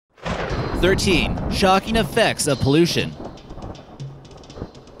13. Shocking effects of pollution.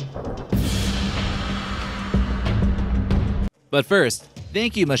 But first,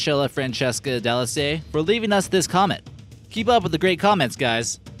 thank you Michelle Francesca Dallasay for leaving us this comment. Keep up with the great comments,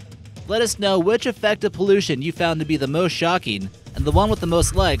 guys. Let us know which effect of pollution you found to be the most shocking, and the one with the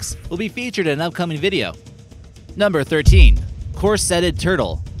most likes will be featured in an upcoming video. Number 13. Corseted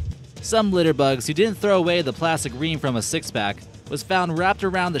turtle. Some litter bugs who didn't throw away the plastic ream from a six-pack was found wrapped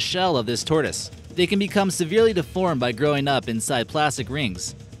around the shell of this tortoise. They can become severely deformed by growing up inside plastic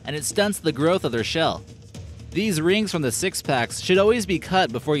rings, and it stunts the growth of their shell. These rings from the six-packs should always be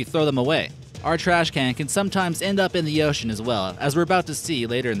cut before you throw them away. Our trash can can sometimes end up in the ocean as well, as we're about to see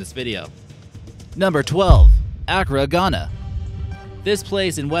later in this video. Number 12. Accra, Ghana. This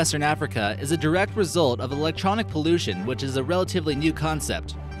place in Western Africa is a direct result of electronic pollution, which is a relatively new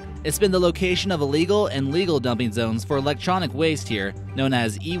concept. It's been the location of illegal and legal dumping zones for electronic waste here, known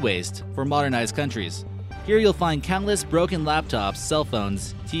as e-waste, for modernized countries. Here you'll find countless broken laptops, cell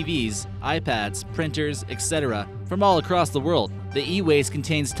phones, TVs, iPads, printers, etc. from all across the world. The e-waste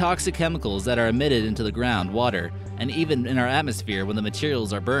contains toxic chemicals that are emitted into the ground, water, and even in our atmosphere when the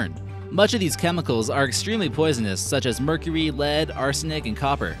materials are burned. Much of these chemicals are extremely poisonous, such as mercury, lead, arsenic, and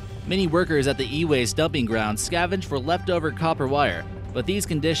copper. Many workers at the e-waste dumping grounds scavenge for leftover copper wire, but these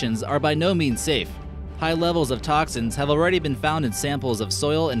conditions are by no means safe. High levels of toxins have already been found in samples of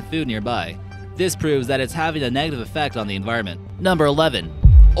soil and food nearby. This proves that it's having a negative effect on the environment. Number 11.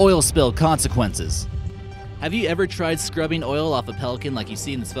 Oil spill consequences. Have you ever tried scrubbing oil off a pelican like you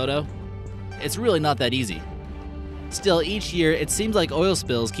see in this photo? It's really not that easy. Still, each year it seems like oil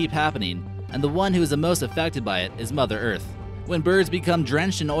spills keep happening, and the one who is the most affected by it is Mother Earth. When birds become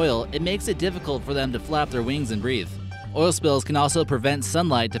drenched in oil, it makes it difficult for them to flap their wings and breathe. Oil spills can also prevent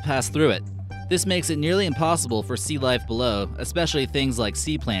sunlight to pass through it. This makes it nearly impossible for sea life below, especially things like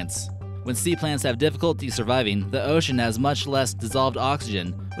sea plants. When sea plants have difficulty surviving, the ocean has much less dissolved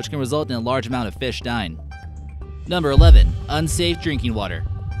oxygen, which can result in a large amount of fish dying. Number 11. Unsafe drinking water.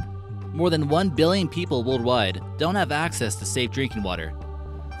 More than 1 billion people worldwide don't have access to safe drinking water.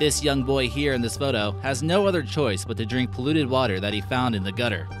 This young boy here in this photo has no other choice but to drink polluted water that he found in the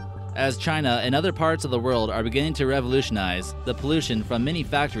gutter. As China and other parts of the world are beginning to revolutionize, the pollution from many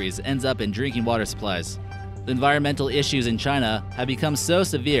factories ends up in drinking water supplies. The environmental issues in China have become so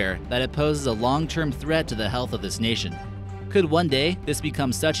severe that it poses a long-term threat to the health of this nation. Could one day this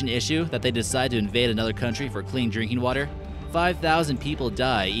become such an issue that they decide to invade another country for clean drinking water? 5,000 people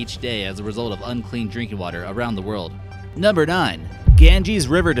die each day as a result of unclean drinking water around the world. Number 9. Ganges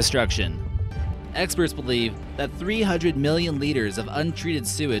River destruction. Experts believe that 300 million liters of untreated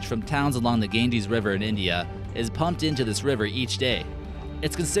sewage from towns along the Ganges River in India is pumped into this river each day.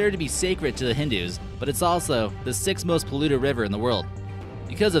 It's considered to be sacred to the Hindus, but it's also the 6th most polluted river in the world.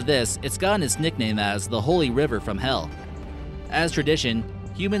 Because of this, it's gotten its nickname as the Holy River from Hell. As tradition,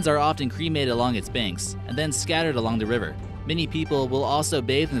 humans are often cremated along its banks and then scattered along the river. Many people will also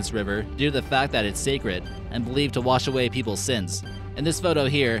bathe in this river due to the fact that it's sacred and believed to wash away people's sins. In this photo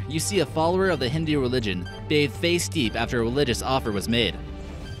here, you see a follower of the Hindu religion bathe face deep after a religious offer was made.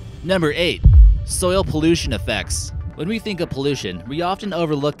 Number 8. Soil pollution effects. When we think of pollution, we often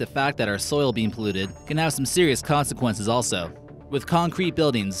overlook the fact that our soil being polluted can have some serious consequences also. With concrete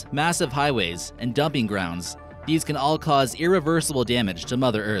buildings, massive highways, and dumping grounds, these can all cause irreversible damage to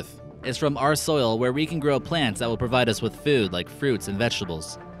Mother Earth. It's from our soil where we can grow plants that will provide us with food like fruits and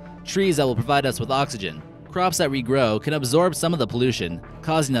vegetables, trees that will provide us with oxygen. Crops that we grow can absorb some of the pollution,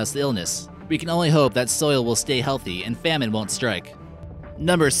 causing us illness. We can only hope that soil will stay healthy and famine won't strike.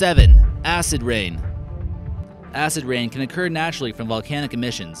 Number 7. Acid rain. Acid rain can occur naturally from volcanic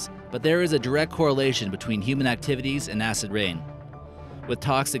emissions, but there is a direct correlation between human activities and acid rain. With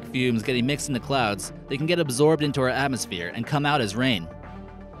toxic fumes getting mixed in the clouds, they can get absorbed into our atmosphere and come out as rain.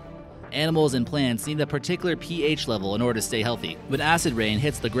 Animals and plants need a particular pH level in order to stay healthy. When acid rain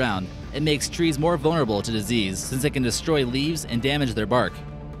hits the ground, it makes trees more vulnerable to disease since it can destroy leaves and damage their bark.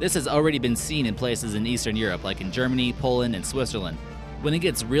 This has already been seen in places in Eastern Europe like in Germany, Poland, and Switzerland. When it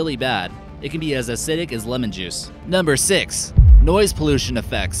gets really bad, it can be as acidic as lemon juice. Number 6. Noise pollution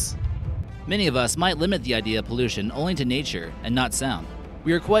effects. Many of us might limit the idea of pollution only to nature and not sound.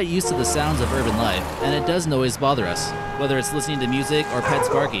 We are quite used to the sounds of urban life, and it does noise bother us. Whether it's listening to music or pets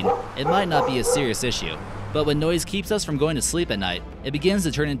barking, it might not be a serious issue. But when noise keeps us from going to sleep at night, it begins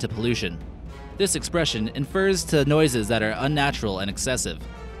to turn into pollution. This expression infers to noises that are unnatural and excessive.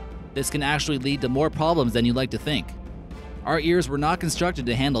 This can actually lead to more problems than you'd like to think. Our ears were not constructed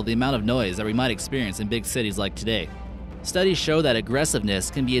to handle the amount of noise that we might experience in big cities like today. Studies show that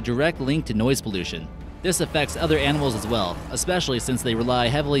aggressiveness can be a direct link to noise pollution. This affects other animals as well, especially since they rely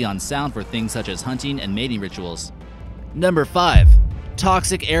heavily on sound for things such as hunting and mating rituals. Number 5.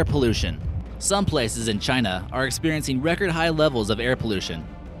 Toxic air pollution. Some places in China are experiencing record high levels of air pollution.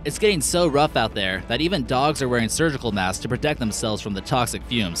 It's getting so rough out there that even dogs are wearing surgical masks to protect themselves from the toxic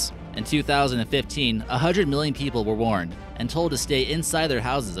fumes. In 2015, 100 million people were warned and told to stay inside their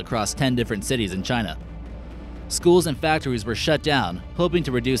houses across 10 different cities in China. Schools and factories were shut down, hoping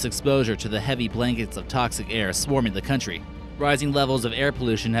to reduce exposure to the heavy blankets of toxic air swarming the country. Rising levels of air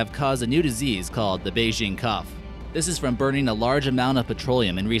pollution have caused a new disease called the Beijing cough. This is from burning a large amount of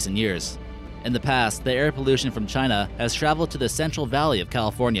petroleum in recent years. In the past, the air pollution from China has traveled to the Central Valley of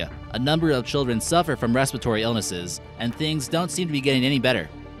California. A number of children suffer from respiratory illnesses, and things don't seem to be getting any better.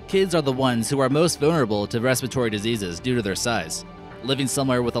 Kids are the ones who are most vulnerable to respiratory diseases due to their size. Living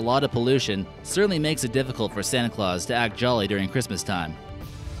somewhere with a lot of pollution certainly makes it difficult for Santa Claus to act jolly during Christmas time.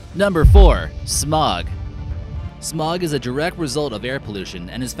 Number 4. Smog. Smog is a direct result of air pollution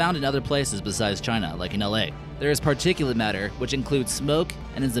and is found in other places besides China, like in LA. There is particulate matter, which includes smoke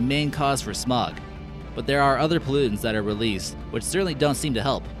and is the main cause for smog. But there are other pollutants that are released, which certainly don't seem to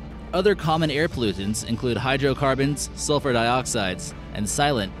help. Other common air pollutants include hydrocarbons, sulfur dioxides, and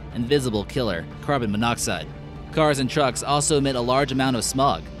silent, invisible killer, carbon monoxide. Cars and trucks also emit a large amount of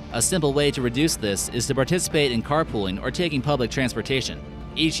smog. A simple way to reduce this is to participate in carpooling or taking public transportation.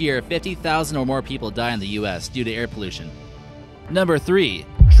 Each year, 50,000 or more people die in the US due to air pollution. Number 3.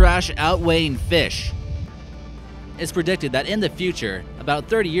 Trash outweighing fish. It's predicted that in the future, about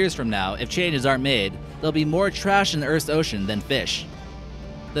 30 years from now, if changes aren't made, there'll be more trash in the Earth's ocean than fish.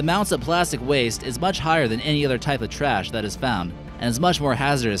 The amounts of plastic waste is much higher than any other type of trash that is found, and is much more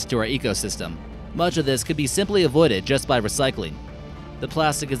hazardous to our ecosystem. Much of this could be simply avoided just by recycling. The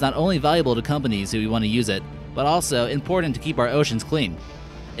plastic is not only valuable to companies who want to use it, but also important to keep our oceans clean.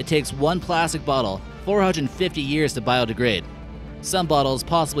 It takes one plastic bottle 450 years to biodegrade. Some bottles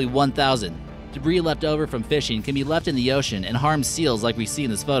possibly 1,000. Debris left over from fishing can be left in the ocean and harm seals like we see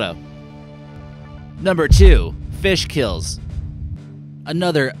in this photo. Number 2. Fish kills.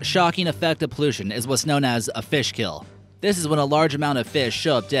 Another shocking effect of pollution is what's known as a fish kill. This is when a large amount of fish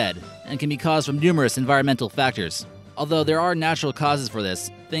show up dead and can be caused from numerous environmental factors. Although there are natural causes for this,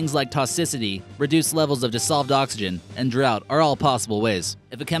 things like toxicity, reduced levels of dissolved oxygen, and drought are all possible ways.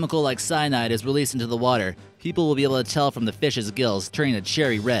 If a chemical like cyanide is released into the water, people will be able to tell from the fish's gills turning a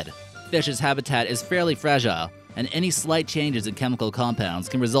cherry red. Fish's habitat is fairly fragile, and any slight changes in chemical compounds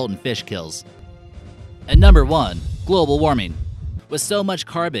can result in fish kills. And number 1, global warming. With so much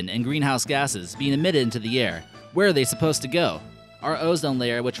carbon and greenhouse gases being emitted into the air, where are they supposed to go? Our ozone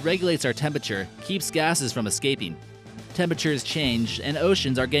layer, which regulates our temperature, keeps gases from escaping. Temperatures change, and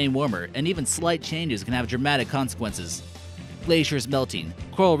oceans are getting warmer, and even slight changes can have dramatic consequences. Glaciers melting,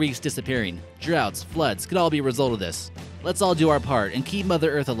 coral reefs disappearing, droughts, floods could all be a result of this. Let's all do our part and keep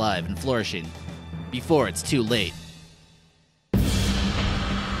Mother Earth alive and flourishing before it's too late.